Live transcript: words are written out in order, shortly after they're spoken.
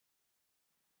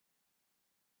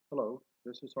Hello,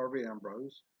 this is Harvey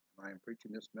Ambrose, and I am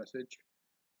preaching this message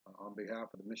on behalf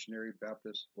of the Missionary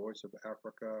Baptist Voice of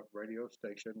Africa radio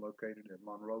station located in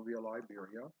Monrovia,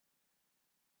 Liberia.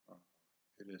 Uh,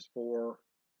 it is for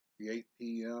the 8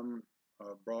 p.m.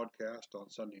 Broadcast on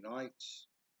Sunday nights,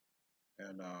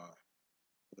 and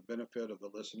for the benefit of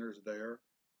the listeners there,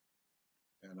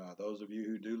 and those of you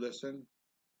who do listen,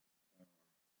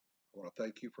 I want to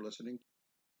thank you for listening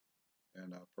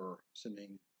and for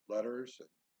sending letters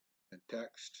and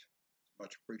text. It's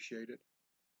much appreciated.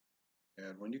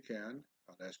 And when you can,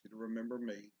 I'd ask you to remember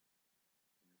me in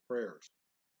your prayers.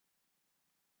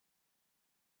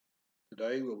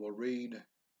 Today we will read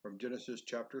from Genesis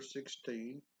chapter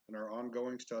 16 in our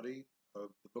ongoing study of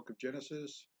the book of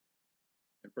Genesis,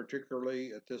 and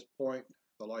particularly at this point,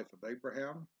 the life of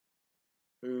Abraham,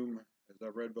 whom, as I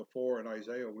read before in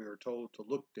Isaiah, we are told to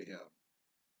look to him.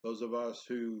 Those of us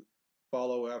who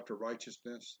follow after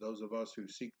righteousness, those of us who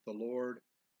seek the Lord,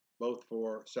 both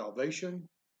for salvation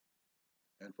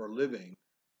and for living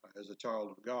as a child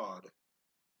of God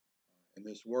in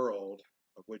this world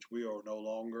of which we are no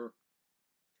longer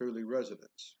truly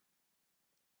residents.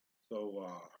 So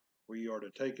we are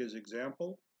to take his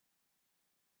example,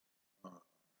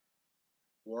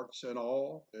 warts and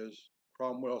all, as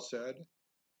Cromwell said.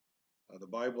 The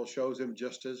Bible shows him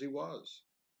just as he was.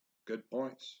 Good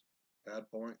points, bad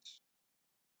points.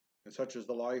 And such is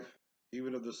the life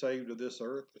even of the saved of this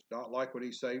earth. It's not like when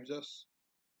he saves us.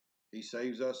 He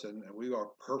saves us and we are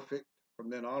perfect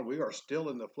from then on. We are still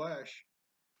in the flesh.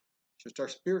 Just our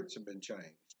spirits have been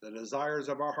changed. The desires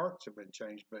of our hearts have been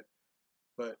changed.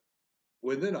 But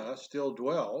within us still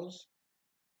dwells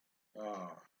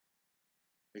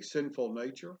a sinful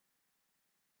nature,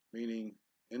 meaning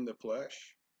in the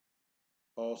flesh.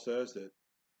 Paul says that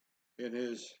in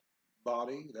his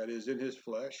body, that is in his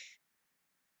flesh,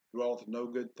 dwelleth no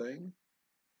good thing.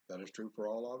 That is true for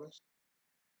all of us.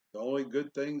 The only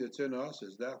good thing that's in us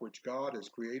is that which God has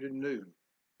created new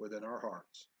within our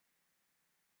hearts.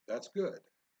 That's good.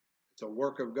 It's a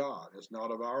work of God. It's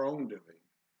not of our own doing,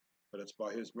 but it's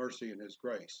by his mercy and his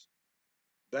grace.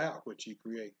 That which he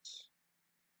creates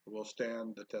will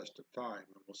stand the test of time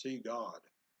and will see God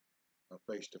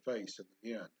face to face in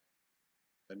the end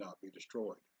and not be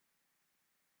destroyed.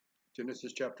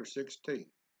 Genesis chapter 16 is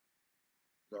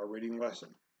our reading lesson,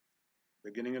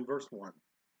 beginning in verse 1.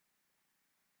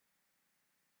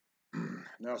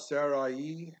 Now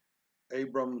Sarai,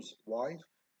 Abram's wife,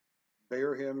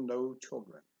 bare him no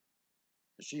children.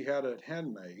 She had a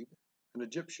handmaid, an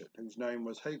Egyptian, whose name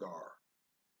was Hagar.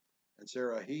 And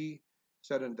Sarai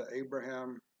said unto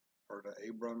Abram,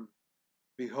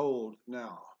 Behold,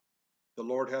 now the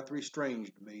Lord hath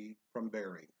restrained me from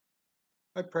bearing.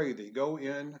 I pray thee, go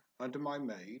in unto my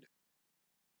maid.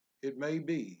 It may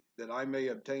be that I may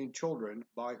obtain children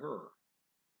by her.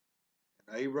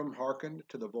 And Abram hearkened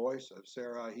to the voice of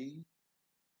Sarai. And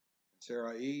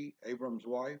Sarai, Abram's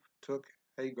wife, took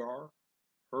Hagar,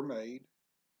 her maid,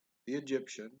 the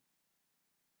Egyptian,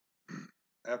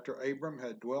 after Abram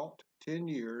had dwelt 10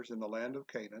 years in the land of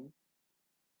Canaan,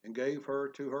 and gave her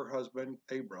to her husband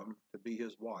Abram to be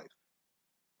his wife.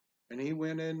 And he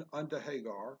went in unto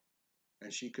Hagar,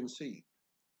 and she conceived.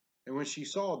 And when she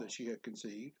saw that she had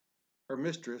conceived, her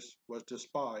mistress was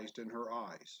despised in her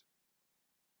eyes.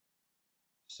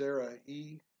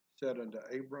 Sarai said unto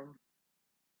Abram,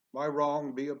 My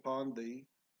wrong be upon thee.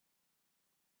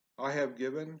 I have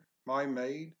given my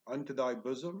maid unto thy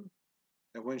bosom,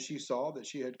 and when she saw that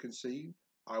she had conceived,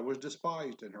 I was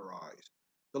despised in her eyes.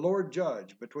 The Lord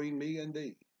judge between me and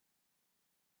thee.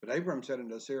 But Abram said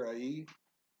unto Sarai,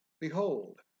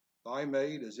 Behold, thy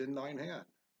maid is in thine hand.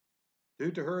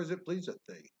 Do to her as it pleaseth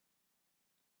thee.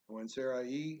 And when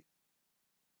Sarai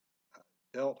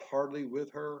dealt hardly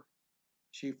with her,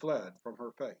 she fled from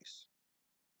her face.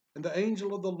 And the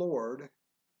angel of the Lord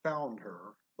found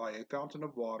her by a fountain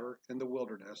of water in the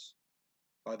wilderness,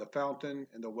 by the fountain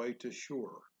in the way to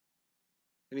Shur.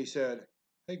 And he said,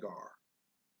 Hagar,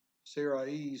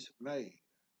 Sarai's maid,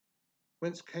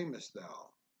 whence camest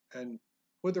thou, and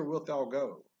whither wilt thou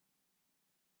go?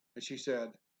 And she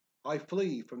said, I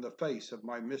flee from the face of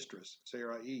my mistress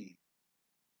Sarai.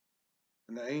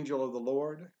 And the angel of the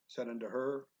Lord said unto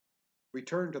her,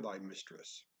 Return to thy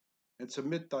mistress, and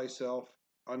submit thyself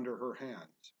under her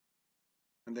hands.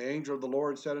 And the angel of the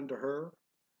Lord said unto her,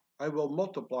 I will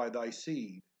multiply thy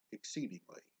seed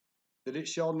exceedingly, that it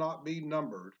shall not be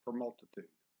numbered for multitude.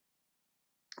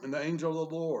 And the angel of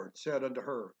the Lord said unto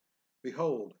her,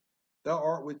 Behold, thou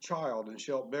art with child, and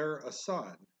shalt bear a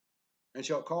son, and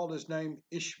shalt call his name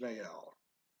Ishmael,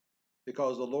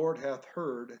 because the Lord hath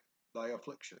heard thy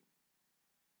affliction.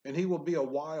 and he will be a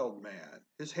wild man.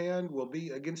 His hand will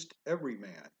be against every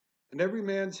man, and every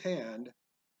man's hand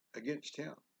against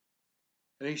him.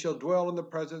 And he shall dwell in the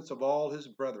presence of all his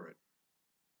brethren.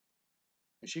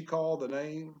 And she called the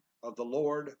name of the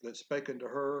Lord that spake unto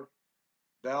her,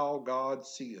 Thou, God,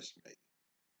 seest me.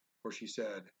 For she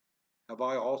said, Have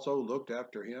I also looked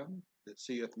after him that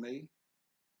seeth me?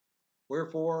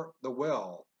 Wherefore the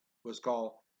well was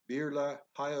called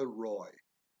Beer-lahai-roi.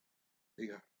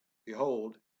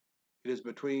 Behold, it is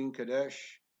between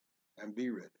Kadesh and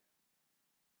Bered.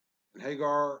 And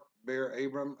Hagar bare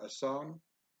Abram a son,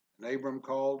 and Abram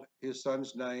called his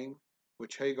son's name,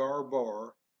 which Hagar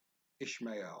bore,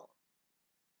 Ishmael.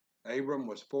 Abram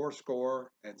was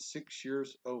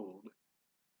 86 old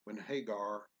when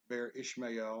Hagar bare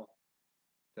Ishmael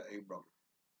to Abram.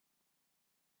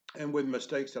 And with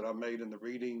mistakes that I made in the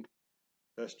reading,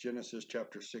 that's Genesis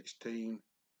chapter 16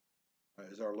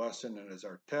 is our lesson and is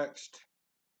our text.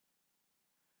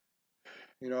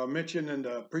 You know, I mentioned in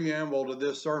the preamble to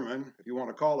this sermon, if you want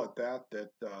to call it that,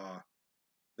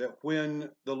 that when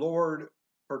the Lord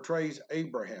portrays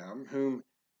Abraham, whom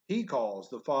he calls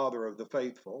the father of the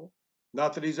faithful,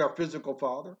 not that he's our physical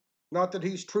father, not that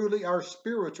he's truly our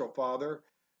spiritual father,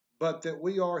 but that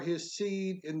we are his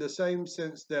seed in the same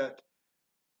sense that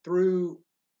through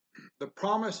the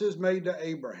promises made to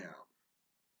Abraham,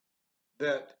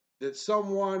 that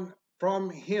someone from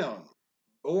him,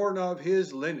 born of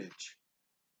his lineage,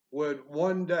 would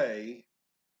one day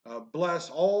bless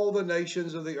all the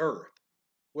nations of the earth.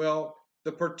 Well,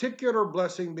 the particular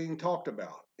blessing being talked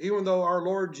about, even though our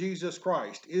Lord Jesus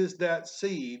Christ is that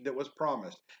seed that was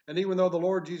promised, and even though the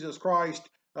Lord Jesus Christ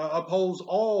upholds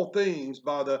all things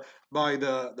by the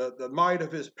might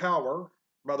of his power,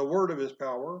 by the word of his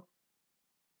power,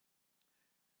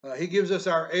 he gives us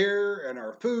our air and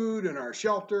our food and our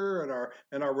shelter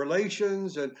and our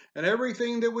relations, and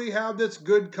everything that we have that's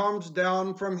good comes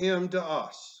down from him to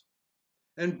us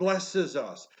and blesses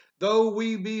us. Though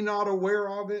we be not aware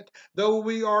of it, though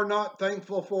we are not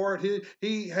thankful for it,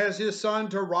 he has his sun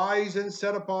to rise and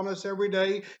set upon us every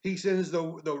day. He sends the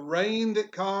rain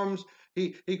that comes.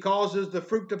 He causes the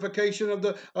fructification of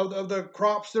the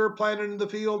crops that are planted in the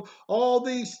field. All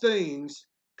these things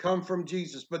come from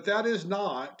Jesus, but that is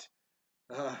not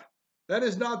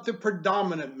the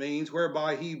predominant means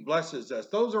whereby he blesses us.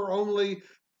 Those are only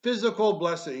physical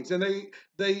blessings, and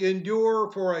they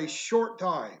endure for a short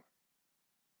time,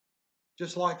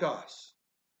 just like us.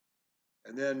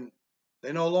 And then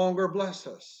they no longer bless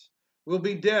us. We'll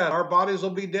be dead. Our bodies will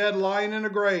be dead, lying in a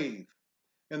grave.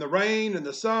 And the rain and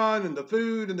the sun and the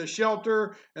food and the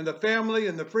shelter and the family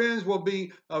and the friends will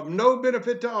be of no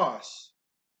benefit to us,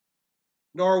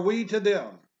 nor we to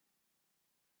them.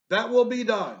 That will be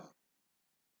done.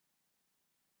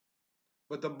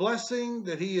 But the blessing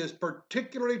that he is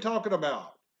particularly talking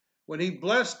about, when he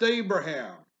blessed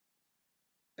Abraham,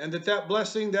 and that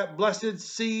blessing, that blessed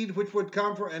seed which would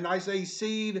come from, and I say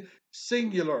seed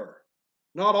singular,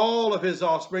 not all of his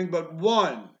offspring, but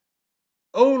one,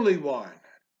 only one,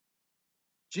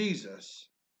 Jesus,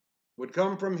 would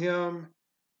come from him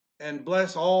and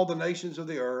bless all the nations of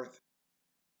the earth.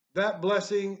 That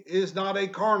blessing is not a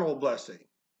carnal blessing.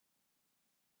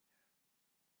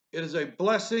 It is a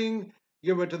blessing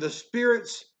given to the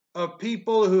spirits of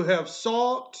people who have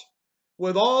sought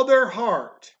with all their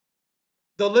heart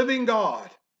the living God.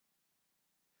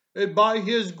 And by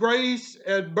his grace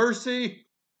and mercy,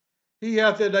 he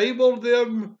hath enabled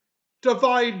them to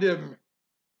find him.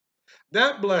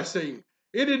 That blessing,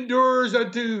 it endures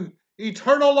unto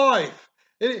eternal life.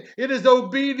 It is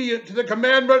obedient to the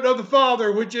commandment of the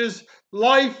Father, which is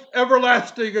life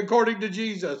everlasting according to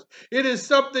Jesus. It is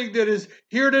something that is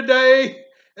here today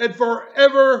and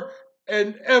forever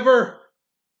and ever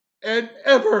and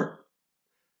ever.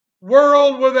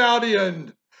 World without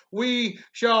end. We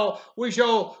shall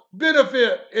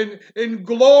benefit in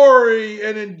glory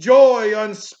and in joy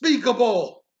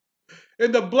unspeakable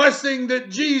in the blessing that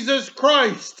Jesus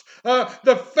Christ,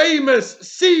 the famous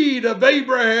seed of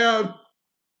Abraham,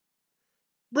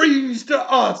 brings to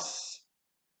us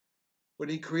when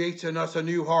he creates in us a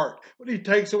new heart, when he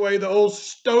takes away the old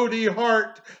stony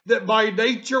heart that by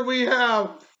nature we have.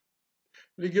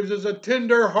 And he gives us a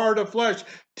tender heart of flesh,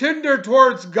 tender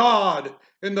towards God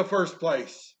in the first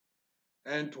place,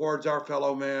 and towards our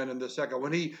fellow man in the second,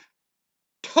 when he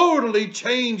totally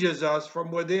changes us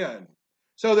from within,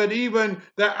 so that even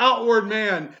the outward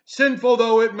man, sinful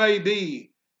though it may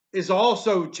be, is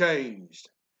also changed.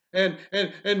 And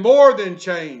more than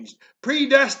changed,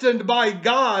 predestined by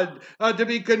God to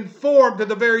be conformed to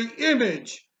the very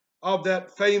image of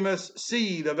that famous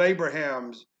seed of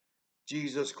Abraham's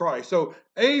Jesus Christ. So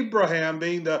Abraham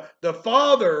being the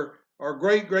father, or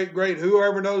great,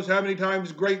 whoever knows how many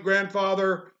times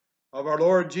great-grandfather of our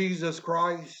Lord Jesus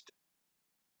Christ,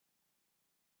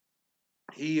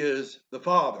 he is the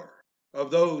father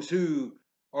of those who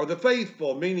are the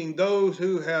faithful, meaning those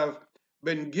who have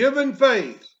been given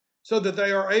faith so that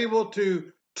they are able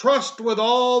to trust with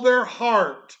all their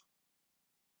heart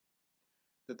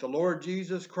that the Lord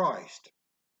Jesus Christ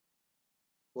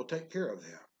will take care of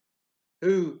them.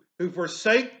 Who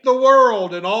forsake the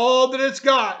world and all that it's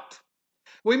got.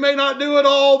 We may not do it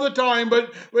all the time,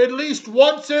 but at least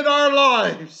once in our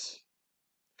lives,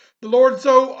 the Lord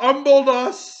so humbled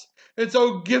us and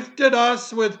so gifted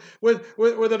us with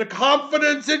a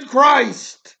confidence in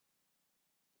Christ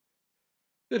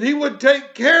that he would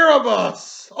take care of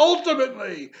us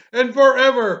ultimately and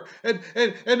forever, and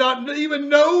not even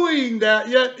knowing that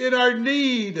yet in our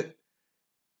need,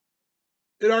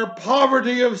 in our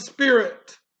poverty of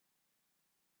spirit,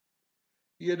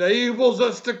 he enables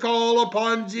us to call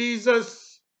upon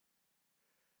Jesus,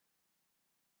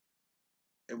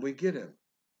 and we get him.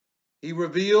 He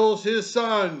reveals his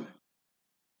son,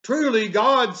 truly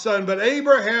God's son, but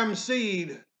Abraham's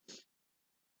seed.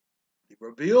 He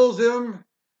reveals him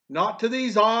not to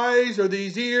these eyes or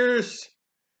these ears,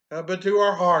 but to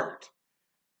our heart.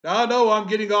 Now, I know I'm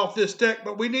getting off this text,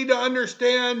 but we need to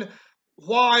understand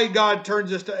why God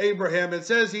turns us to Abraham and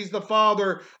says he's the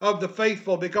father of the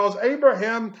faithful, because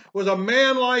Abraham was a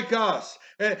man like us,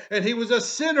 and he was a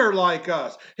sinner like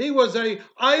us. He was an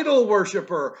idol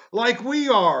worshiper like we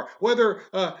are. Whether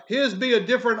his be a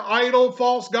different idol,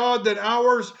 false god than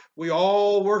ours, we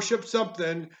all worship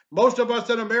something. Most of us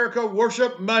in America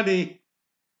worship money,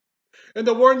 and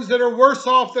the ones that are worse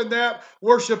off than that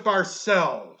worship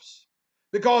ourselves,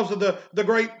 because of the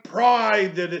great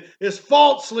pride that is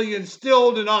falsely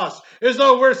instilled in us, as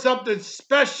though we're something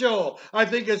special, I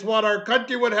think is what our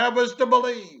country would have us to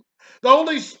believe. The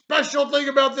only special thing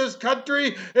about this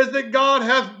country is that God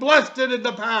hath blessed it in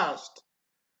the past.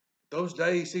 Those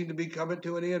days seem to be coming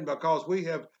to an end because we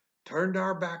have turned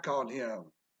our back on him.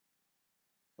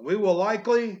 And we will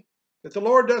likely, if the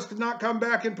Lord does not come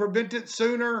back and prevent it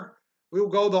sooner, we'll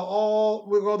go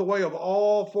the way of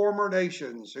all former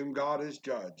nations whom God has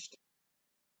judged.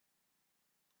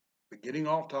 But getting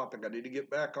off topic, I need to get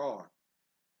back on.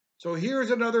 So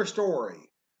here's another story.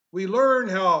 We learn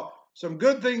how some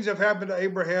good things have happened to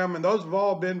Abraham, and those have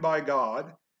all been by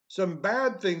God. Some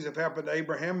bad things have happened to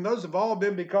Abraham, and those have all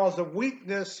been because of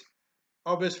weakness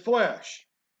of his flesh.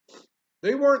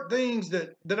 They weren't things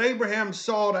that Abraham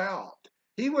sought out.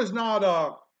 He was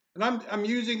not and I'm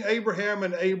using Abraham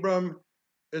and Abram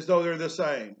as though they're the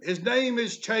same. His name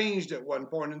is changed at one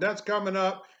point, and that's coming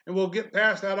up, and we'll get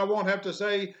past that. I won't have to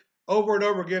say over and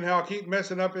over again how I keep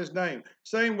messing up his name.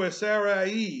 Same with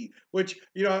Sarai, which,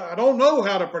 I don't know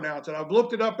how to pronounce it. I've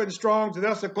looked it up in Strong's, and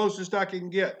that's the closest I can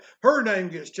get. Her name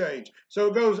gets changed. So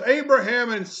it goes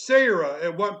Abraham and Sarah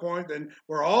at one point, and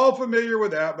we're all familiar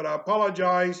with that, but I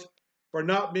apologize for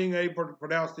not being able to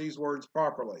pronounce these words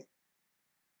properly.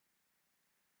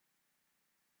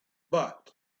 But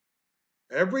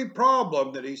every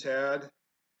problem that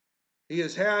he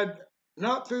has had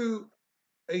not through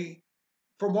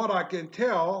from what I can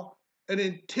tell, an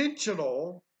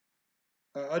intentional,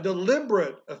 a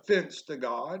deliberate offense to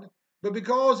God, but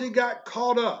because he got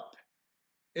caught up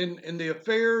in the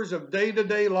affairs of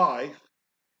day-to-day life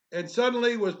and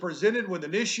suddenly was presented with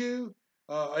an issue,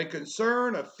 a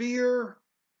concern, a fear,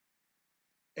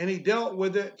 and he dealt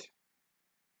with it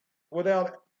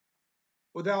without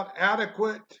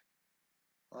adequate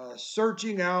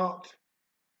searching out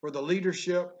for the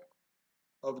leadership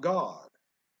of God.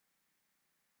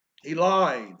 He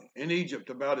lied in Egypt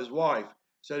about his wife,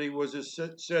 said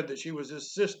that she was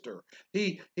his sister.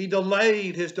 He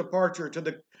delayed his departure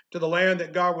to the land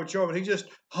that God would show him. He just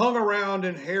hung around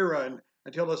in Haran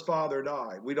until his father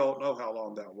died. We don't know how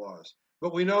long that was,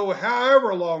 but we know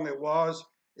however long it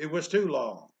was too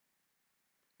long.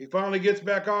 He finally gets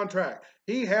back on track.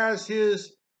 He has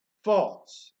his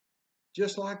faults,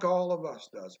 just like all of us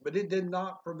does, but it did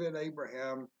not prevent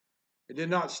Abraham. It did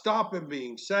not stop him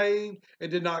being saved. It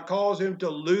did not cause him to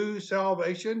lose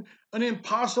salvation. An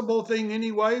impossible thing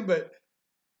anyway, but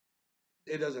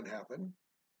it doesn't happen.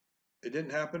 It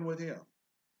didn't happen with him.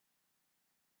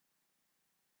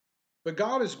 But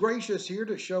God is gracious here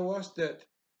to show us that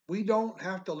we don't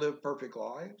have to live perfect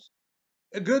lives.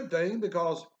 A good thing,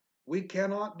 because we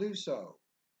cannot do so.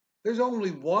 There's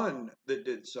only one that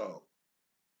did so,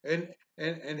 and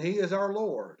he is our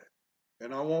Lord.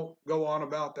 And I won't go on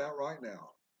about that right now.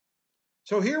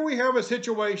 So here we have a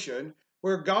situation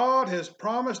where God has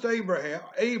promised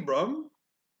Abram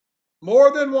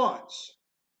more than once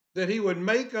that he would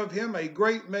make of him a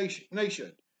great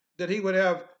nation, that he would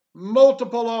have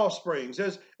multiple offsprings,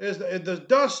 as the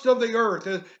dust of the earth,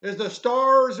 as the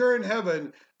stars are in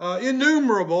heaven,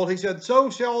 innumerable. He said, so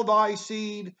shall thy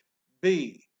seed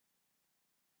be.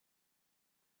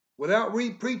 Without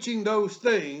re-preaching those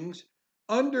things,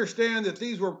 understand that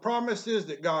these were promises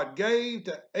that God gave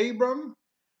to Abram.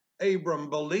 Abram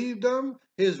believed them.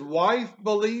 His wife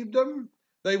believed them.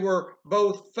 They were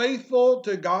both faithful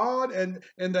to God, and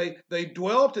they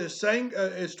dwelt as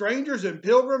strangers and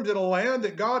pilgrims in a land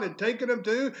that God had taken them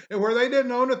to, and where they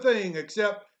didn't own a thing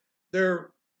except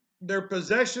their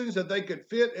possessions that they could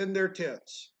fit in their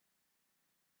tents,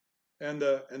 and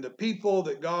the people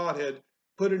that God had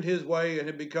put in his way and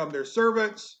had become their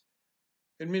servants.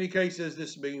 In many cases,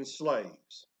 this means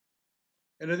slaves.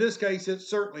 And in this case, it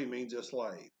certainly means a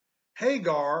slave.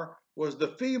 Hagar was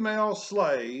the female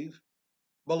slave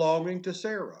belonging to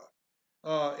Sarah.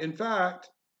 In fact,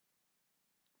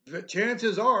 the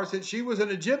chances are, since she was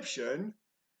an Egyptian,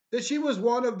 that she was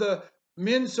one of the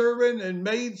men servant and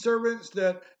maid servants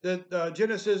that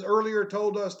Genesis earlier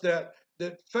told us that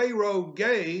Pharaoh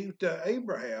gave to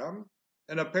Abraham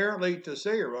and apparently to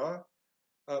Sarah,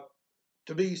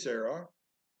 to be Sarah,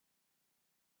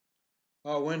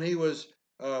 when he was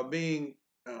being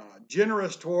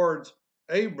generous towards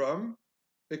Abram,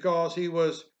 because he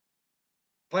was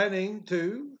planning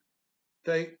to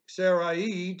take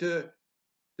Sarai to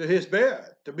his bed,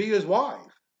 to be his wife.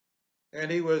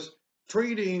 And he was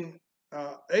treating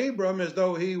Abram as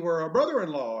though he were a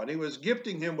brother-in-law, and he was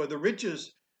gifting him with the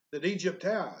riches that Egypt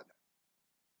had.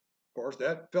 Of course,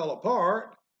 that fell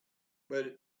apart,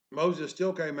 but Moses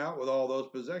still came out with all those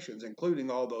possessions,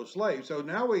 including all those slaves. So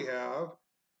now we have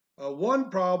one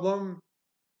problem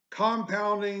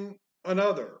compounding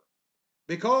another.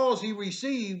 Because he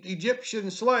received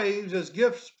Egyptian slaves as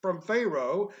gifts from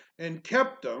Pharaoh and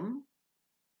kept them,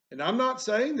 and I'm not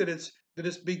saying that it's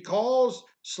because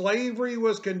slavery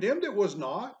was condemned. It was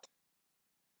not.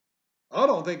 I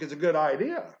don't think it's a good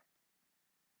idea.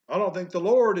 I don't think the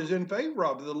Lord is in favor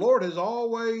of it. The Lord has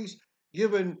always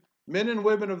given men and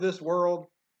women of this world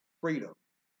freedom.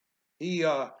 He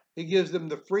gives them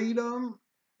the freedom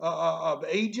of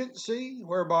agency,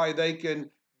 whereby they can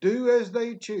do as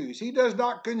they choose. He does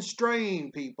not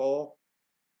constrain people.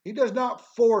 He does not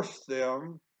force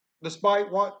them,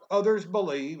 despite what others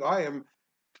believe. I am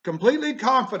completely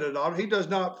confident of it. He does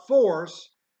not force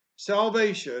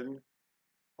salvation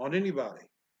on anybody.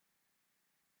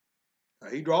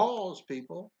 He draws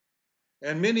people,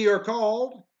 and many are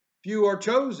called, few are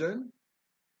chosen,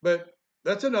 but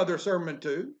that's another sermon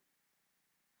too.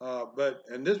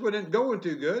 And this one isn't going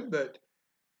too good, but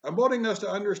I'm wanting us to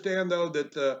understand, though,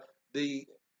 that the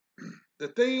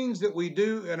things that we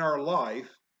do in our life,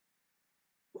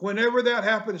 whenever that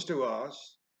happens to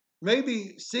us,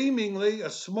 maybe seemingly a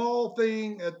small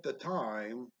thing at the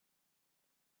time,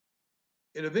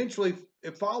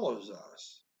 it follows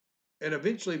us and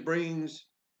eventually brings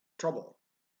trouble.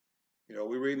 You know,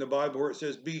 we read in the Bible where it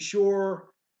says, be sure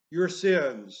your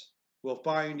sins will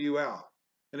find you out.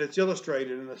 And it's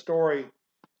illustrated in the story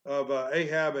of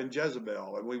Ahab and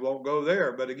Jezebel, and we won't go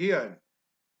there, but again,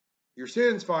 your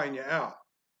sins find you out.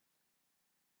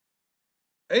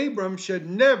 Abram should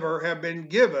never have been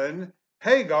given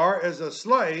Hagar as a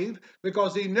slave,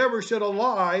 because he never should have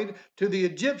lied to the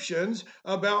Egyptians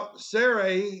about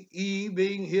Sarai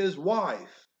being his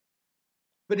wife.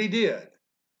 But he did.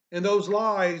 And those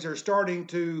lies are starting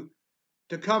to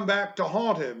come back to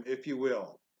haunt him, if you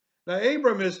will. Now,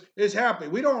 Abram is happy.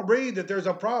 We don't read that there's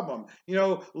a problem. You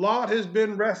know, Lot has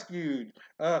been rescued.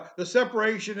 The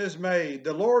separation is made.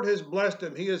 The Lord has blessed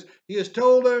him. He has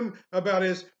told him about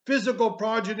his physical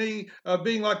progeny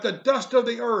being like the dust of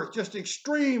the earth, just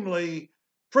extremely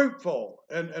fruitful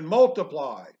and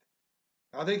multiplied.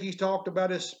 I think he's talked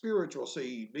about his spiritual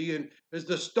seed being as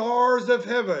the stars of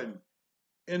heaven,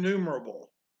 innumerable,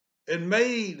 and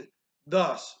made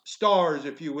thus stars,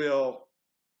 if you will,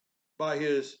 by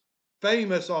his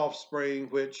famous offspring,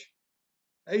 which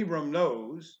Abram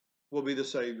knows will be the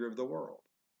Savior of the world.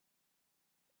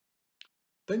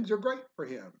 Things are great for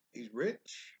him. He's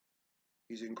rich.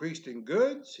 He's increased in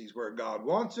goods. He's where God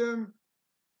wants him.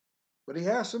 But he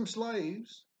has some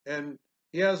slaves, and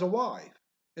he has a wife.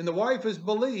 And the wife has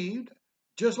believed,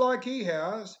 just like he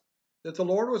has, that the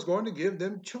Lord was going to give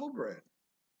them children.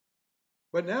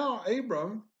 But now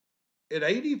Abram, at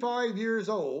 85 years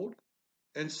old,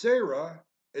 and Sarah,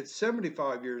 at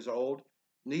 75 years old,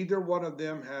 neither one of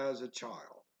them has a child.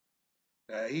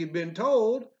 He'd been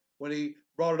told when he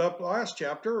brought it up last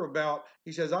chapter about,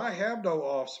 he says, I have no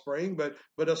offspring, but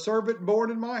a servant born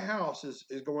in my house is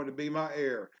going to be my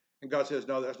heir. And God says,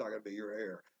 no, that's not going to be your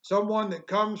heir. Someone that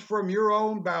comes from your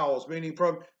own bowels, meaning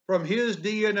from his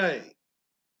DNA.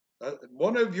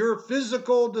 One of your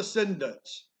physical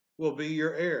descendants will be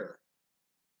your heir.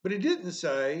 But he didn't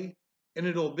say, and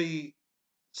it'll be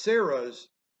Sarah's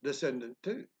descendant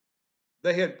too.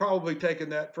 They had probably taken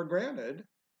that for granted,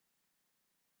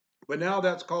 but now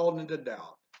that's called into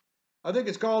doubt. I think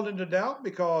it's called into doubt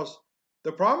because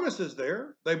the promise is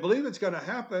there. They believe it's going to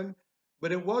happen,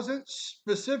 but it wasn't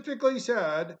specifically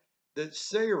said that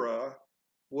Sarah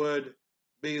would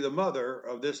be the mother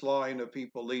of this line of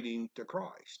people leading to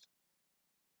Christ.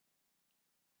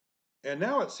 And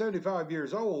now at 75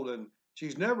 years old, and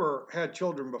she's never had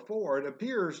children before, it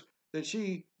appears that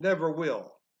she never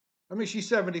will. I mean, she's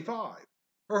 75.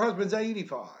 Her husband's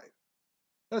 85.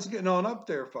 That's getting on up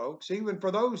there, folks. Even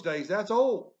for those days, that's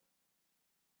old.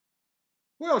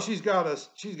 Well, she's got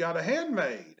a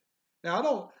handmaid.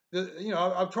 Now,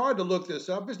 I've tried to look this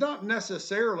up. It's not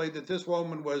necessarily that this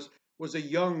woman was a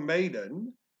young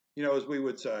maiden, as we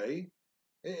would say.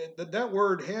 That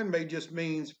word handmaid just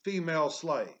means female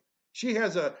slave. She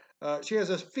has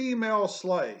a female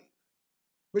slave,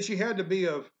 but she had to be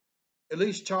of at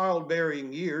least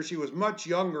childbearing years. She was much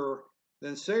younger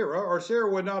than Sarah, or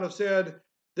Sarah would not have said,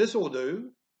 this will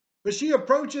do. But she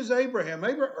approaches Abraham.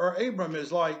 Abram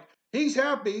is like, he's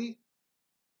happy,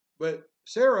 but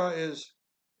Sarah is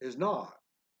not,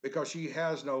 because she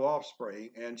has no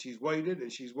offspring, and she's waited,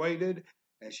 and she's waited,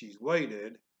 and she's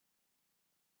waited,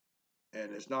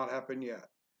 and it's not happened yet.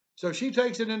 So she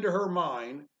takes it into her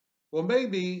mind, well,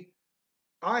 maybe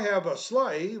I have a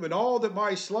slave, and all that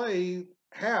my slave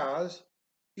has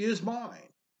is mine.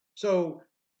 So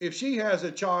if she has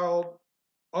a child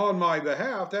on my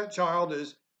behalf, that child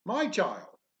is my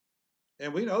child.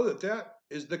 And we know that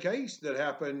is the case that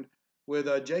happened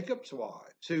with Jacob's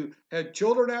wives, who had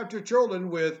children after children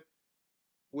with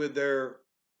their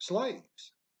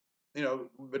slaves,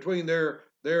 between their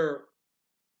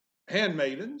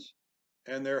handmaidens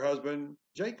and their husband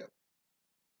Jacob.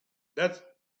 That's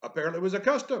apparently was a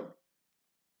custom.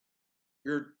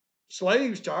 Your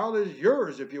slave's child is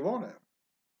yours if you want him.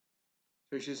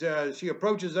 So she says, she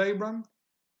approaches Abram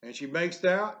and she makes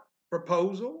that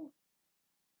proposal.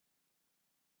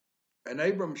 And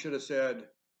Abram should have said,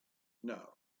 no,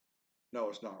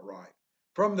 it's not right.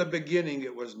 From the beginning,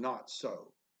 it was not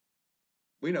so.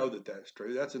 We know that that's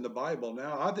true. That's in the Bible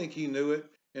now. I think he knew it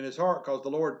in his heart because the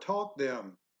Lord taught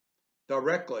them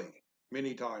directly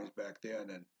many times back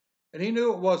then. And he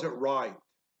knew it wasn't right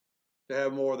to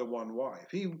have more than one wife.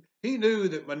 He knew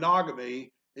that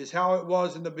monogamy is how it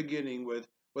was in the beginning with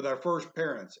our first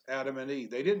parents, Adam and Eve.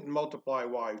 They didn't multiply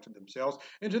wives to themselves.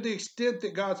 And to the extent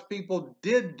that God's people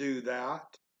did do that,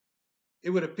 it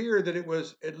would appear that it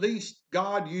was at least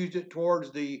God used it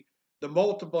towards the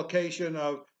multiplication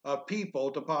of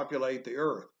people to populate the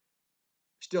earth.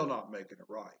 Still not making it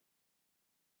right.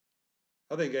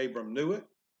 I think Abram knew it,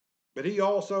 but he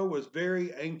also was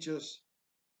very anxious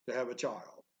to have a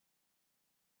child.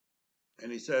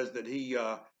 And he says that he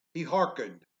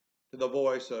hearkened to the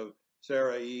voice of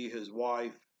Sarai, his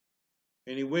wife,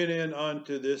 and he went in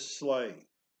unto this slave.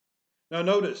 Now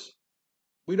notice,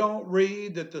 we don't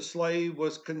read that the slave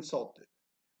was consulted.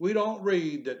 We don't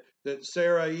read that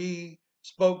Sarai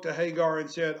spoke to Hagar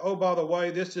and said, oh, by the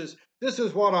way, this is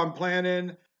what I'm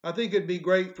planning. I think it'd be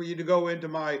great for you to go into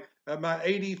my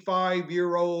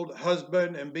 85-year-old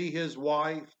husband and be his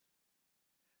wife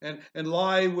and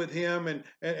lie with him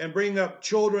and bring up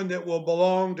children that will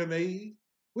belong to me.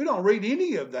 We don't read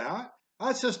any of that.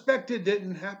 I suspect it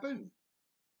didn't happen.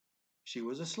 She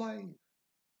was a slave.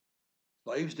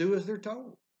 Slaves do as they're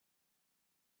told.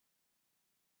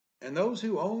 And those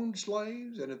who own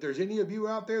slaves, and if there's any of you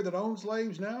out there that own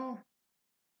slaves now,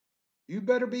 you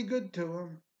better be good to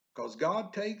them, because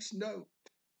God takes note.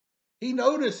 He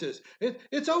notices.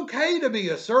 It's okay to be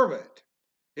a servant.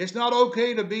 It's not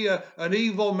okay to be an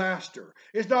evil master.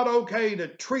 It's not okay to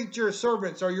treat your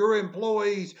servants or your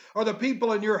employees or the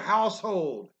people in your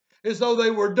household as though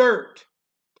they were dirt.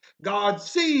 God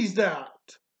sees that.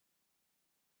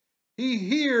 He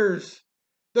hears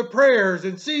the prayers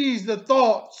and sees the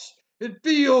thoughts and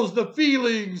feels the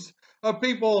feelings of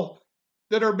people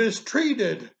that are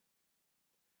mistreated.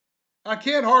 I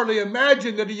can't hardly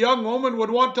imagine that a young woman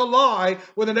would want to lie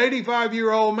with an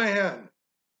 85-year-old man.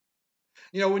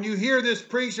 When you hear this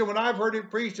preached, and when I've heard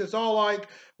it preached, it's all like,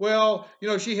 well,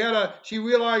 she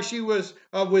realized she was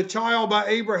with child by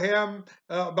Abram,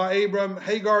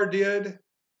 Hagar did.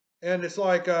 And it's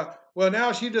like, well,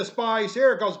 now she despised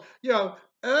Sarah because,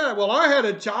 well, I had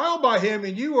a child by him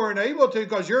and you weren't able to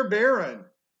because you're barren.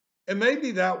 And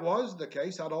maybe that was the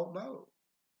case. I don't know.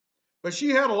 But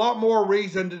she had a lot more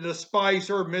reason to despise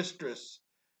her mistress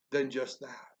than just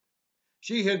that.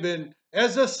 She had been,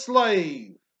 as a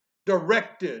slave,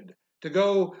 directed to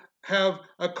go have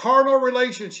a carnal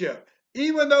relationship.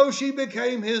 Even though she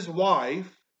became his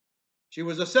wife, she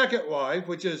was a second wife,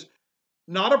 which is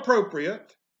not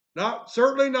appropriate,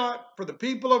 certainly not for the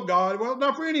people of God, well,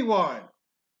 not for anyone.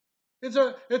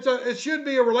 It should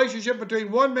be a relationship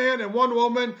between one man and one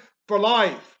woman for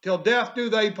life, till death do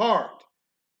they part.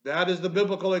 That is the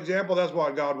biblical example. That's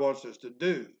what God wants us to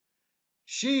do.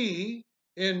 She,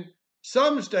 in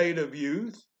some state of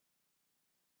youth,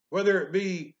 whether it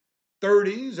be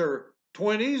 30s or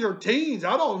 20s or teens,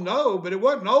 I don't know, but it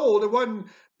wasn't old.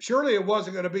 Surely it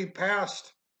wasn't going to be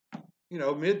past,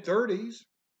 mid-30s,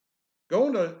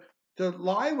 going to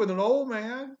lie with an old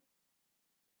man.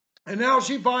 And now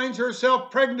she finds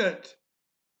herself pregnant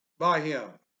by him.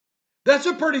 That's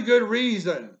a pretty good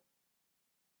reason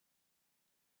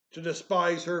to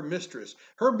despise her mistress.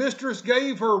 Her mistress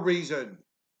gave her reason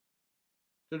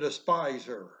to despise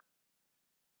her.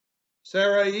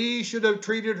 Sarai should have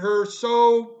treated her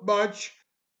so much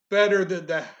better than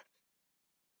that.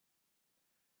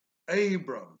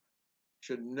 Abram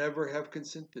should never have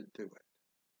consented to it.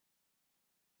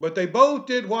 But they both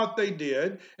did what they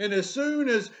did, and as soon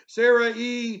as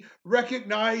Sarai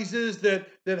recognizes that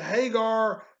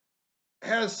Hagar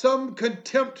has some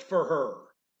contempt for her,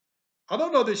 I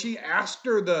don't know that she asked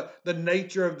her the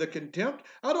nature of the contempt.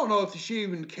 I don't know if she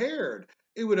even cared.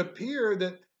 It would appear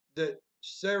that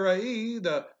Sarai,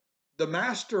 the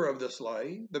master of the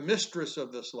slave, the mistress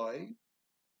of the slave,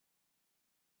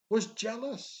 was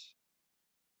jealous.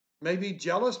 Maybe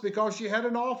jealous because she had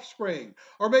an offspring.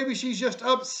 Or maybe she's just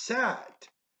upset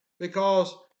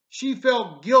because she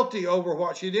felt guilty over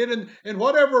what she did. And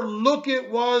whatever look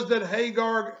it was that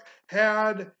Hagar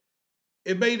had,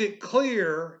 it made it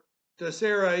clear to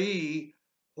Sarai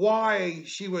why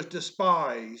she was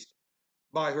despised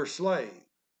by her slave.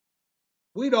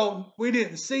 We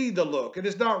didn't see the look, and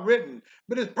it's not written,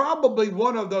 but it's probably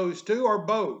one of those two or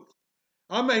both.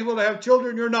 I'm able to have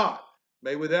children, you're not.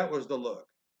 Maybe that was the look.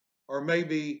 Or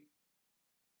maybe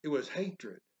it was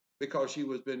hatred because she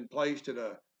was been placed in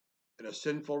a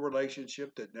sinful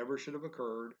relationship that never should have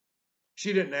occurred.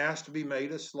 She didn't ask to be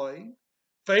made a slave.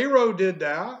 Pharaoh did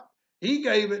that. He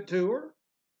gave it to her.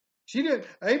 She didn't.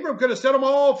 Abram could have set them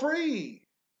all free.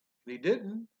 And he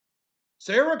didn't.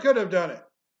 Sarah could have done it.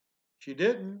 She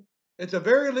didn't. At the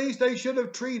very least, they should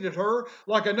have treated her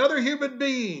like another human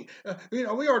being. We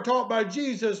are taught by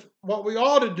Jesus what we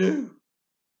ought to do.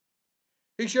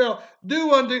 He shall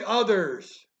do unto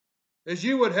others as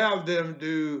you would have them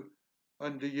do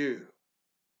unto you.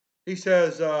 He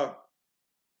says, well,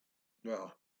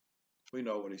 we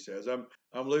know what he says. I'm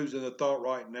losing the thought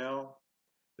right now.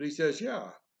 But he says, yeah,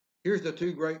 here's the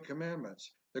two great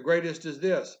commandments. The greatest is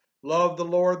this: love the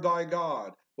Lord thy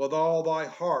God with all thy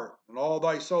heart and all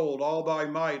thy soul, and all thy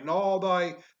might and all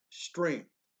thy strength,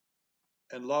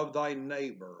 and love thy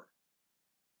neighbor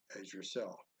as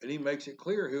yourself. And he makes it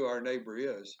clear who our neighbor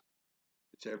is.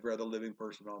 It's every other living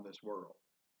person on this world.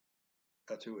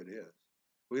 That's who it is.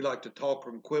 We like to talk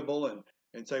and quibble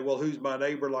and say, well, who's my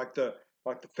neighbor, like the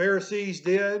Pharisees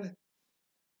did.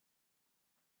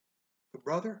 But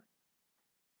brother,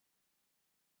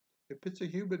 if it's a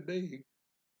human being,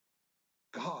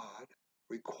 God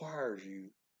requires you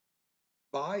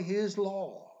by his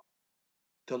law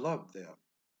to love them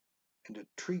and to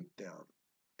treat them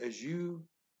as you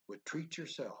would treat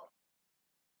yourself.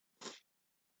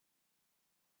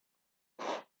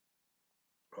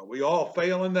 Well, we all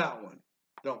fail in that one,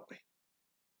 don't we?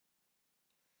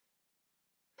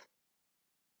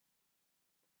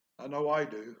 I know I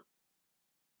do.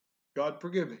 God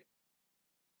forgive me.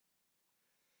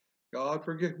 God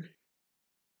forgive me.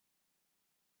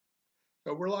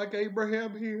 So we're like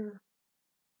Abraham here.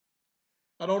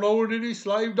 I don't own any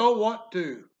slave, don't want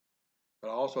to. But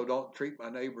I also don't treat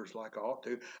my neighbors like I ought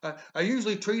to. I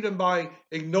usually treat them by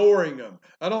ignoring them.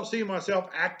 I don't see myself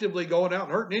actively going out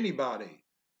and hurting anybody.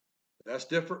 But that's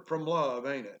different from love,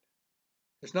 ain't it?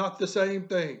 It's not the same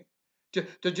thing.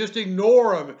 To just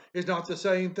ignore them is not the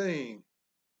same thing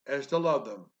as to love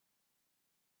them.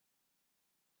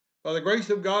 By the grace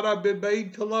of God, I've been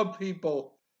made to love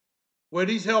people when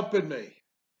he's helping me.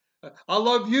 I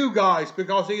love you guys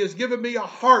because he has given me a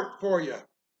heart for you.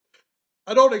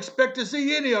 I don't expect to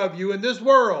see any of you in this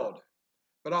world,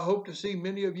 but I hope to see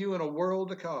many of you in a world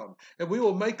to come. And we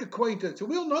will make acquaintance, and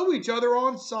we'll know each other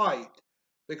on sight,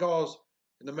 because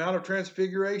in the Mount of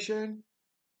Transfiguration,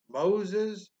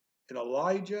 Moses and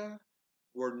Elijah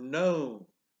were known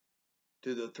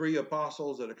to the three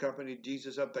apostles that accompanied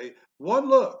Jesus up. They one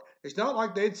look. It's not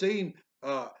like they'd seen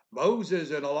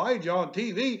Moses and Elijah on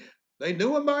TV. They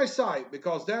knew him by sight,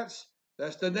 because that's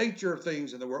the nature of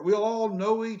things in the world. We'll all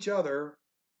know each other.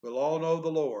 We'll all know the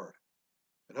Lord.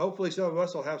 And hopefully some of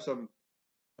us will have some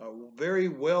very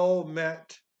well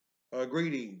met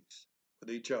greetings with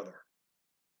each other.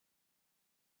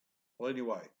 Well,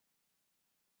 anyway.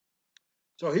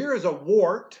 So here is a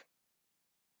wart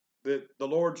that the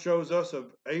Lord shows us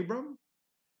of Abram.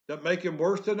 Doesn't make him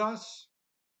worse than us.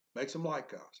 Makes him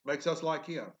like us. Makes us like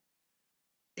him.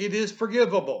 It is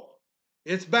forgivable.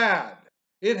 It's bad.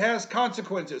 It has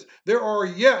consequences. There are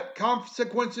yet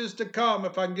consequences to come.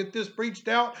 If I can get this preached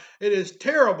out, it is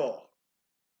terrible.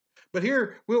 But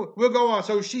here, we'll go on.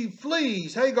 So she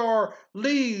flees. Hagar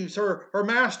leaves her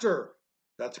master.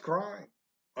 That's a crime.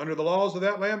 Under the laws of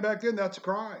that land back then, that's a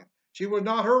crime. She was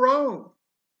not her own.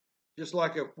 Just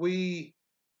like if we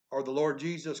are the Lord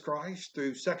Jesus Christ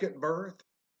through second birth,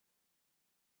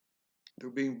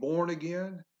 through being born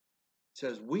again, it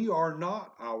says we are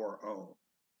not our own.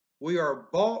 We are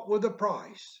bought with a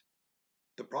price.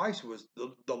 The price was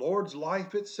the Lord's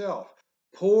life itself,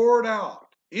 poured out,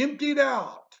 emptied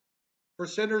out for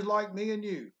sinners like me and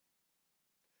you.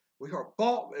 We are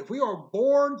bought. If we are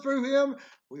born through him,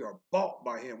 we are bought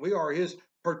by him. We are his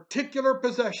particular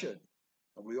possession.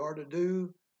 And we are to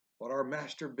do what our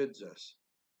master bids us.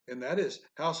 And that is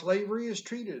how slavery is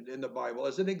treated in the Bible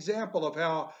as an example of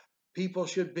how people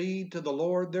should be to the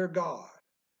Lord their God.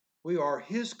 We are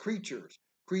his creatures,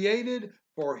 created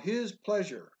for his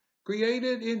pleasure,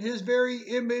 created in his very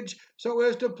image so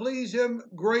as to please him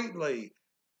greatly.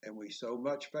 And we so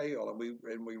much fail,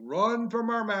 and we run from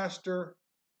our master.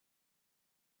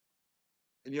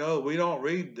 And we don't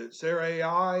read that Sarai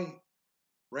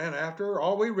ran after her.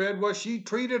 All we read was she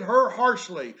treated her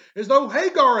harshly, as though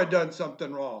Hagar had done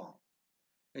something wrong.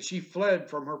 And she fled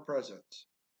from her presence.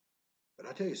 But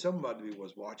I tell you, somebody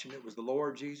was watching. It was the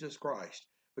Lord Jesus Christ.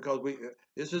 Because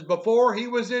this is before he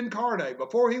was incarnate,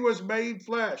 before he was made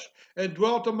flesh and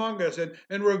dwelt among us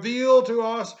and revealed to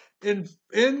us in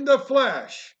the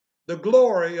flesh the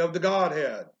glory of the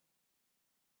Godhead.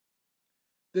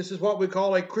 This is what we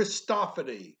call a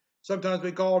Christophany. Sometimes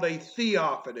we call it a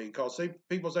theophany, because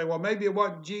people say, well, maybe it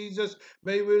wasn't Jesus,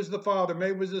 maybe it was the Father,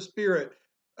 maybe it was the Spirit.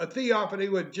 A theophany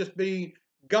would just be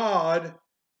God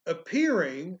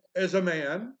appearing as a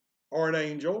man or an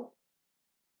angel.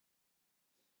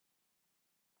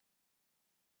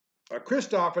 A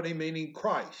Christophany meaning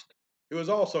Christ, who is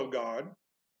also God.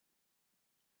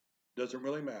 Doesn't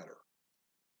really matter.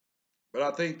 But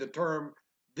I think the term,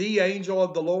 the angel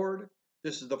of the Lord,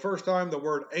 this is the first time the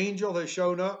word angel has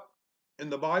shown up in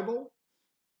the Bible.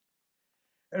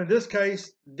 And in this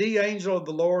case, the angel of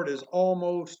the Lord is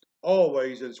almost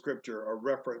always in Scripture a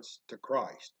reference to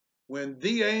Christ. When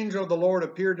the angel of the Lord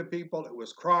appeared to people, it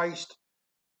was Christ,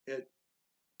 it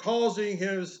causing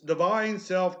his divine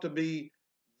self to be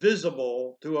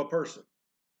visible to a person.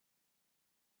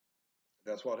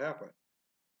 That's what happened.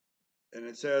 And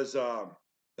it says, the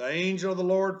angel of the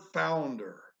Lord found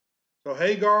her. So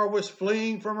Hagar was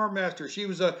fleeing from her master. She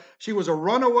was a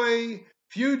runaway,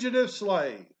 fugitive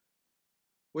slave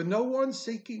with no one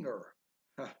seeking her.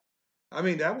 I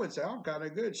mean, that would sound kind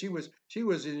of good. She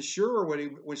was in Shur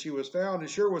when she was found, and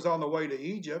Shur was on the way to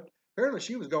Egypt. Apparently,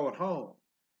 she was going home.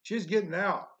 She was getting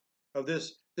out of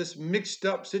this mixed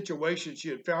up situation she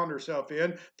had found herself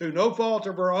in through no fault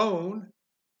of her own.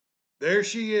 There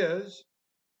she is.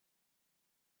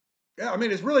 Yeah, I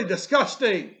mean, it's really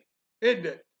disgusting, isn't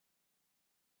it?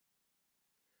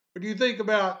 But you think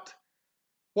about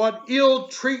what ill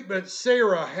treatment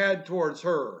Sarah had towards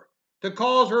her to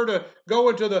cause her to go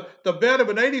into the bed of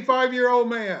an 85-year-old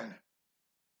man.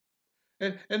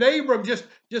 And Abram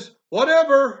just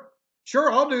whatever,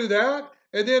 sure, I'll do that.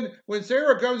 And then when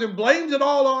Sarah comes and blames it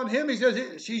all on him, he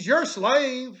says, she's your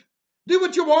slave. Do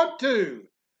what you want to.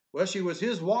 Well, she was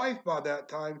his wife by that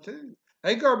time too.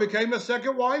 Hagar became a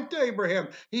second wife to Abraham.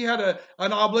 He had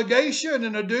an obligation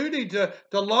and a duty to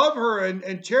love her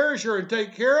and cherish her and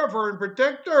take care of her and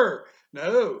protect her.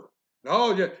 No,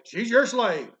 she's your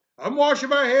slave. I'm washing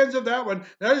my hands of that one.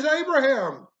 There's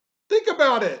Abraham. Think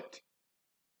about it.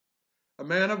 A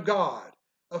man of God,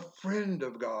 a friend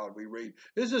of God, we read.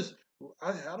 This is,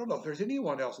 I don't know if there's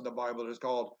anyone else in the Bible that is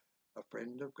called a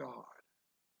friend of God.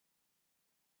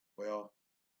 Well,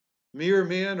 mere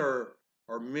men are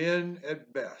men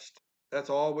at best. That's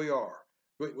all we are.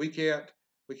 We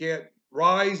can't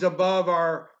rise above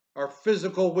our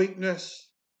physical weakness.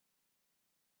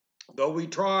 Though we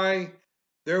try,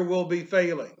 there will be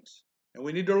failings. And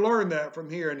we need to learn that from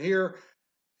here. And here,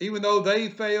 even though they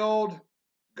failed,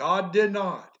 God did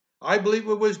not. I believe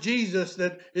it was Jesus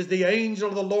that is the angel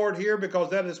of the Lord here,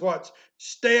 because that is what's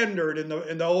standard in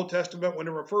the Old Testament when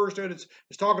it refers to it.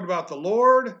 It's talking about the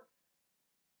Lord.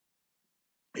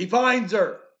 He finds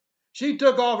her. She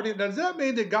took off. And does that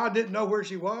mean that God didn't know where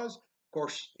she was? Of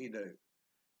course he knew.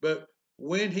 But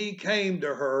when he came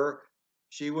to her,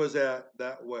 she was at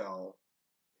that well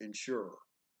in Shur.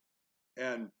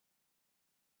 And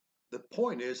the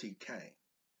point is, he came.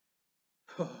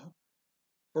 From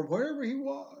wherever he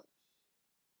was,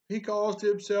 he caused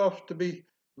himself to be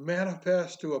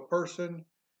manifest to a person,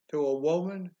 to a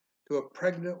woman, to a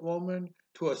pregnant woman,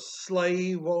 to a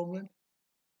slave woman.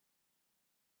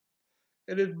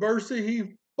 And in mercy, he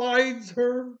finds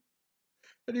her,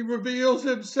 and he reveals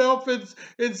himself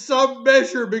in some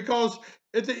measure, because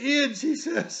at the end he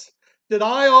says, "Did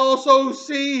I also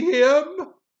see him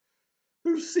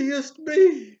who seest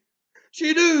me?"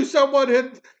 She knew someone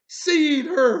had seen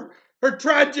her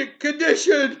tragic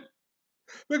condition,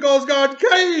 because God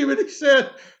came and he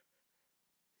said,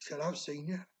 "I've seen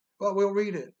you." Well, we'll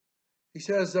read it. He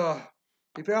says,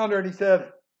 he found her and he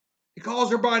said, he calls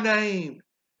her by name.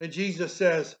 And Jesus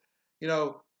says, in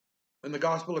the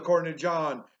gospel according to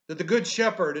John, that the good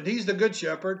shepherd, and he's the good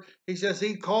shepherd, he says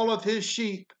he calleth his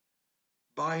sheep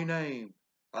by name.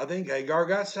 I think Hagar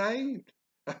got saved.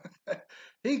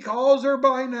 He calls her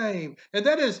by name. And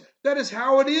that is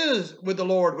how it is with the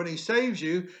Lord when he saves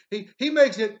you. He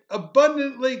makes it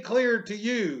abundantly clear to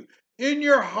you in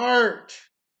your heart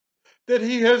that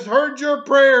he has heard your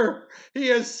prayer. He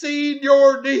has seen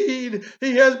your need.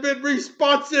 He has been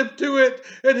responsive to it.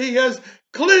 And he has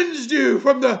cleansed you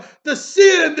from the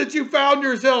sin that you found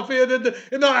yourself in, and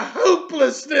the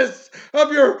hopelessness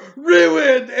of your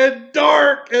ruined and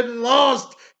dark and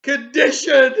lost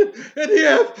condition. And he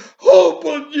has hope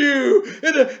on you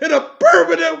in a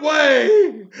permanent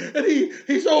way. And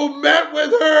he so met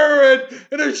with her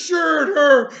and assured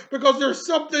her, because there's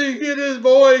something in his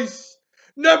voice.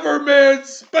 Never man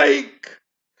spake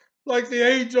like the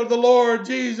angel of the Lord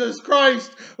Jesus Christ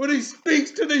when he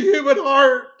speaks to the human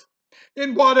heart,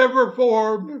 in whatever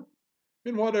form.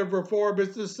 In whatever form,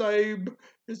 it's the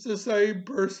same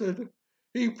person.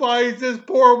 He finds this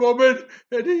poor woman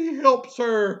and he helps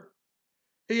her.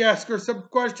 He asks her some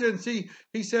questions.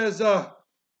 He says,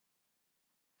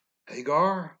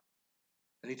 Hagar,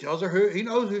 and he tells her he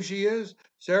knows who she is,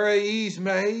 Sarai's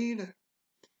maid,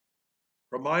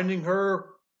 reminding her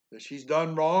that she's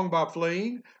done wrong by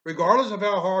fleeing, regardless of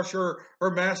how harsh her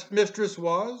mistress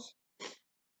was.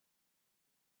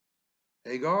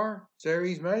 Hagar,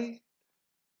 Sarai's maid,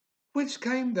 whence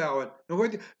came thou? And where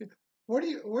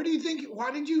do you think?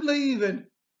 Why did you leave? And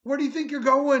where do you think you're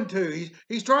going to?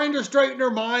 He's trying to straighten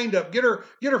her mind up, get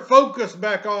her focus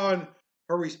back on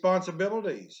her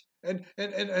responsibilities and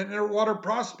what her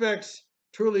prospects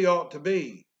truly ought to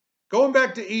be. Going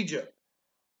back to Egypt,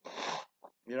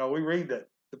 we read that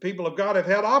the people of God have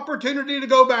had opportunity to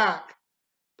go back,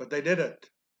 but they didn't.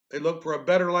 They looked for a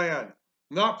better land,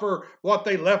 not for what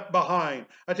they left behind.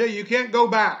 I tell you can't go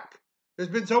back. There's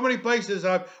been so many places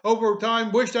I've over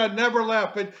time wished I'd never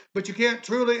left, but you can't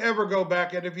truly ever go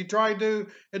back. And if you try to,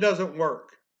 it doesn't work.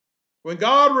 When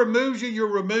God removes you,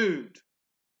 you're removed.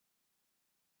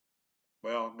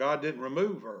 Well, God didn't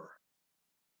remove her.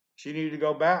 She needed to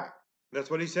go back. That's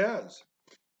what he says.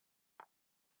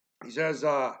 He says,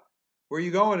 where are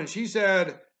you going? And she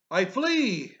said, I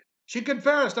flee. She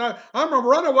confessed, I'm a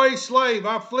runaway slave.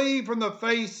 I flee from the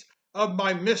face of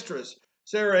my mistress,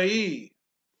 Sarai.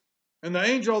 And the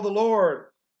angel of the Lord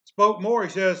spoke more. He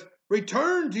says,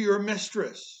 return to your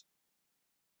mistress.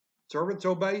 Servants,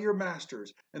 obey your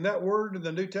masters. And that word in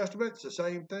the New Testament, it's the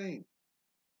same thing.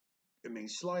 It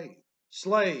means slave.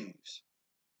 Slaves.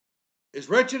 As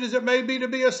wretched as it may be to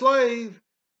be a slave,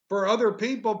 for other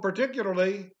people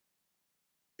particularly,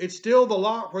 it's still the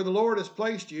lot where the Lord has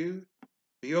placed you.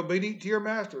 Be obedient to your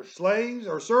masters. Slaves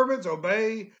or servants,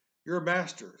 obey your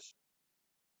masters.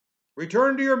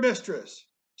 Return to your mistress.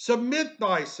 Submit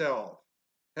thyself,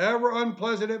 however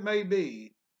unpleasant it may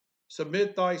be.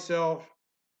 Submit thyself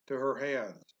to her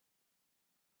hands.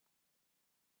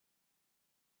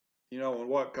 And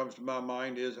what comes to my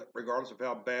mind is, regardless of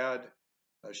how bad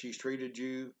she's treated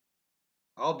you,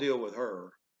 I'll deal with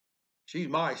her. She's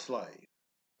my slave.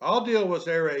 I'll deal with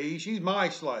Sarai. She's my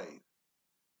slave.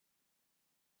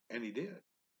 And he did.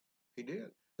 He did.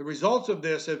 The results of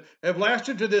this have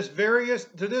lasted to this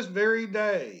very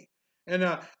day.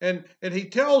 And he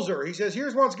tells her, he says,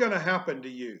 here's what's going to happen to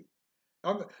you.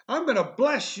 I'm going to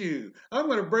bless you. I'm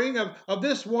going to bring of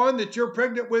this one that you're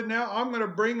pregnant with now, I'm going to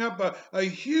bring up a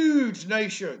huge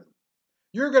nation.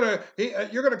 You're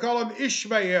gonna call him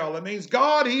Ishmael. It means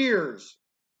God hears.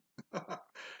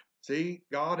 See,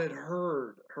 God had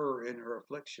heard her in her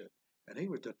affliction, and he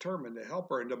was determined to help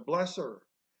her and to bless her.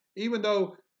 Even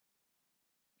though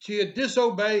she had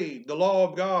disobeyed the law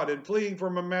of God in fleeing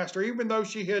from a master, even though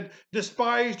she had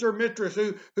despised her mistress,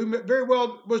 who very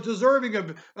well was deserving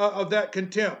of that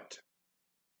contempt.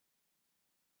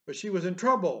 But she was in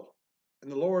trouble,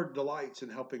 and the Lord delights in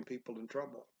helping people in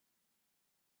trouble.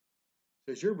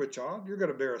 He says, you're with child, you're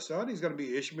going to bear a son, he's going to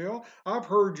be Ishmael. I've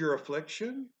heard your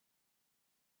affliction.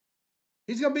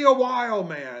 He's going to be a wild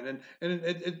man,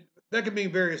 and that can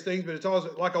mean various things, but it's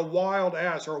also like a wild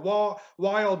ass or a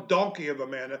wild donkey of a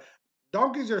man.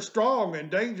 Donkeys are strong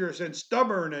and dangerous and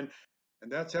stubborn, and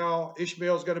that's how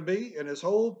Ishmael's going to be and his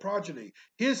whole progeny.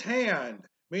 His hand,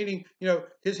 meaning,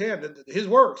 his hand, his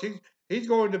works, he's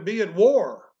going to be at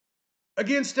war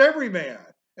against every man.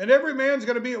 And every man's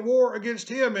going to be at war against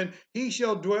him, and he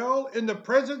shall dwell in the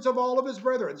presence of all of his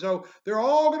brethren. So they're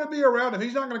all going to be around him.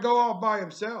 He's not going to go off by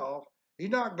himself. He's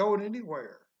not going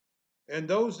anywhere. And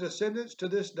those descendants to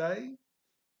this day,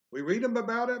 we read them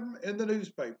about him in the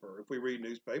newspaper. If we read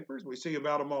newspapers, we see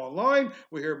about them online.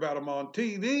 We hear about them on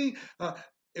TV.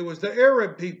 It was the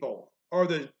Arab people, or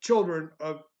the children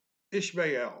of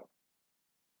Ishmael.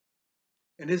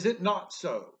 And is it not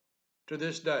so to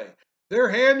this day? Their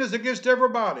hand is against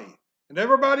everybody, and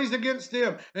everybody's against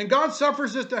them. And God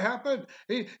suffers this to happen.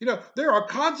 There are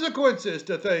consequences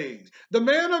to things. The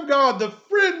man of God, the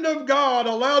friend of God,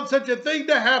 allowed such a thing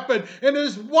to happen. And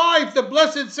his wife, the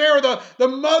blessed Sarah, the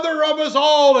mother of us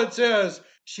all, it says,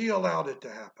 she allowed it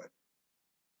to happen.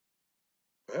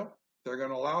 Well, if they're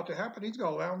going to allow it to happen, he's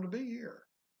going to allow them to be here.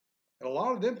 And a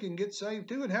lot of them can get saved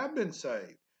too and have been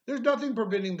saved. There's nothing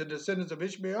preventing the descendants of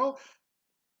Ishmael,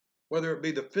 whether it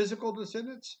be the physical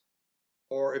descendants,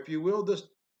 or if you will,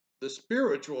 the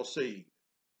spiritual seed.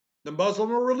 The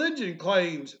Muslim religion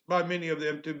claims by many of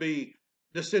them to be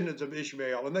descendants of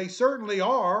Ishmael, and they certainly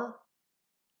are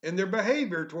in their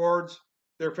behavior towards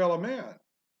their fellow man.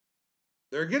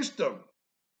 They're against them.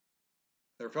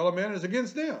 Their fellow man is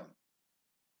against them.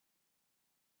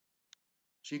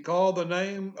 She called the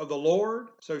name of the Lord,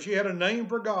 so she had a name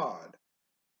for God.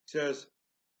 She says,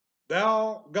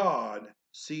 thou, God,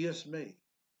 seest me.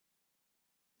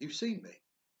 You've seen me.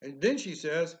 And then she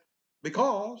says,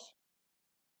 because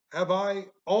have I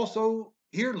also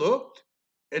here looked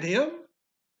at him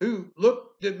who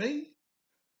looked at me?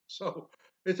 So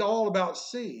it's all about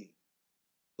seeing.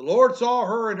 The Lord saw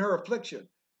her in her affliction.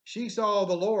 She saw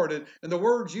the Lord. And the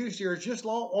words used here is just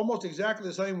almost exactly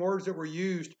the same words that were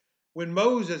used when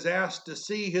Moses asked to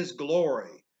see his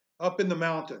glory up in the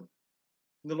mountain.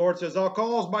 And the Lord says, I'll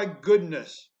cause my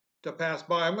goodness to pass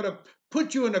by. I'm going to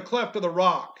put you in a cleft of the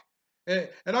rock. And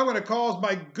I'm going to cause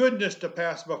my goodness to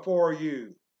pass before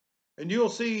you. And you'll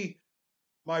see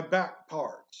my back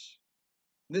parts.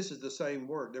 And this is the same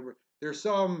word. There's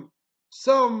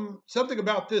something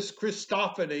about this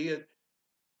Christophany.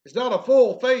 It's not a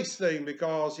full face thing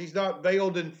because he's not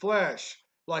veiled in flesh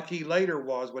like he later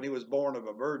was when he was born of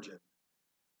a virgin.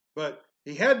 But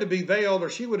he had to be veiled or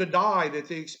she would have died at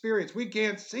the experience. We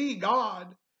can't see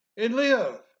God and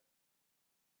live.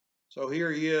 So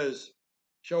here he is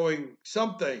showing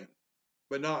something,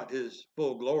 but not his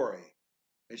full glory.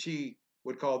 And she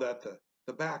would call that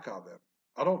the back of him.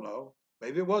 I don't know.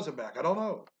 Maybe it was a back. I don't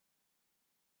know.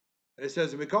 And it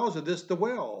says, and because of this, the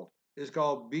well is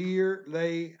called Bir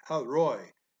Le Haroy.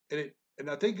 And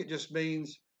I think it just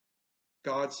means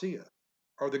God seeth,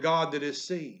 or the God that is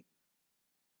seen.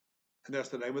 And that's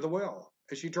the name of the well.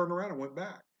 And she turned around and went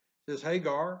back. It says,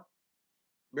 Hagar,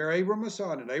 bear Abram a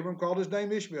son. And Abram called his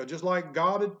name Ishmael, just like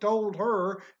God had told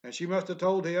her, and she must have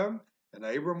told him. And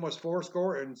Abram was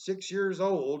 86 years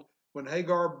old when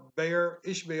Hagar bare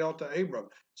Ishmael to Abram.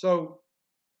 So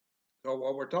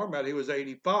what we're talking about, he was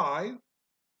 85.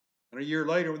 And a year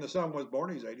later, when the son was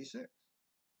born, he's 86.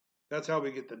 That's how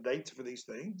we get the dates for these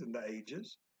things and the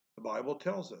ages. The Bible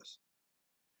tells us.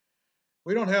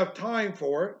 We don't have time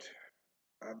for it.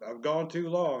 I've gone too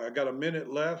long. I've got a minute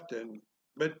left.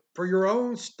 But for your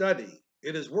own study,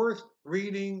 it is worth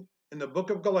reading in the book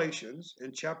of Galatians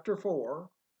in chapter 4.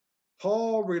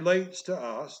 Paul relates to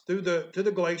us to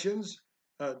the Galatians,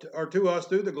 or to us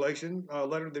through the Galatian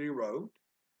letter that he wrote,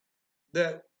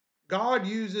 that God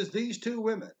uses these two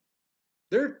women.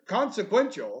 They're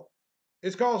consequential.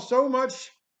 It's caused so much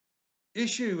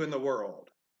issue in the world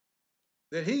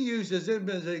that he uses them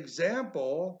as an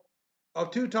example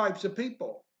of two types of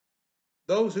people.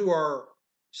 Those who are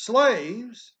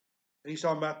slaves, and he's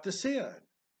talking about the sin,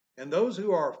 and those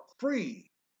who are free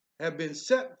have been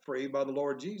set free by the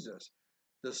Lord Jesus.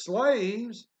 The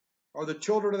slaves are the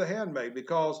children of the handmaid,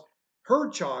 because her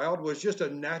child was just a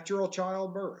natural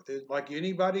childbirth, like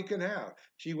anybody can have.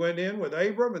 She went in with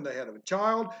Abram, and they had a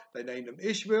child. They named him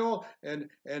Ishmael, and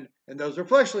those are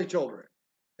fleshly children.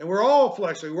 And we're all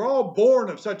fleshly. We're all born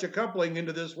of such a coupling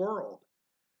into this world.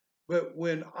 But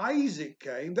when Isaac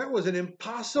came, that was an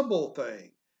impossible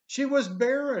thing. She was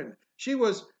barren. She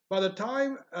was, by the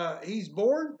time he's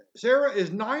born, Sarah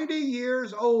is 90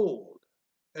 years old,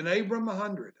 and Abram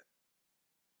 100.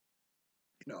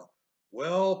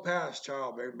 Well past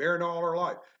childbearing, barren all her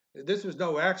life. This was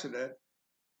no accident.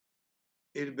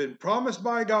 It had been promised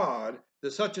by God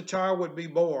that such a child would be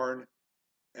born,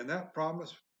 and that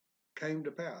promise came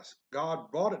to pass. God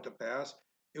brought it to pass.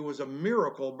 It was a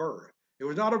miracle birth. It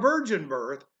was not a virgin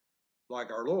birth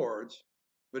like our Lord's,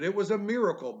 but it was a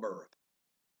miracle birth.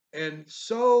 And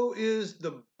so is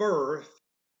the birth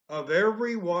of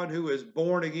everyone who is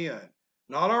born again.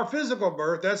 Not our physical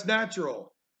birth, that's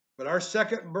natural, but our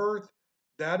second birth,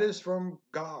 that is from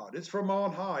God. It's from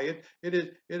on high. It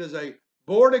is a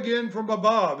born again from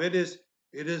above. It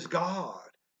is God.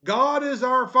 God is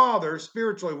our Father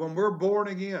spiritually when we're born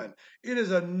again. It is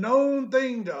a known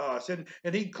thing to us, and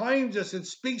He claims us and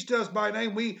speaks to us by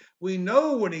name. We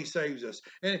know when He saves us,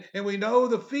 and we know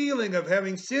the feeling of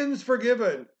having sins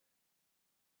forgiven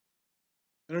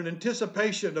and an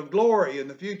anticipation of glory in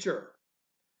the future.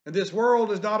 And this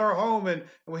world is not our home, and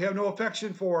we have no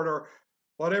affection for it, or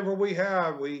whatever we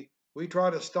have, we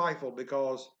try to stifle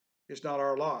because it's not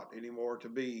our lot anymore to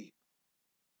be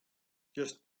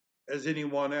just as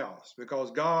anyone else, because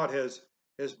God has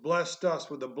blessed us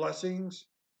with the blessings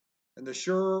and the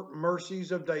sure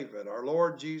mercies of David, our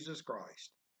Lord Jesus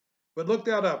Christ. But look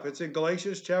that up. It's in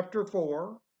Galatians chapter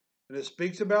 4, and it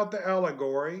speaks about the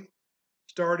allegory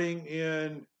starting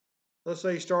in, let's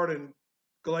say, start in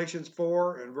Galatians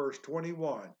 4 and verse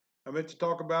 21. I meant to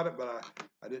talk about it, but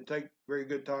I didn't take very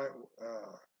good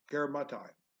care of my time.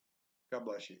 God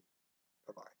bless you.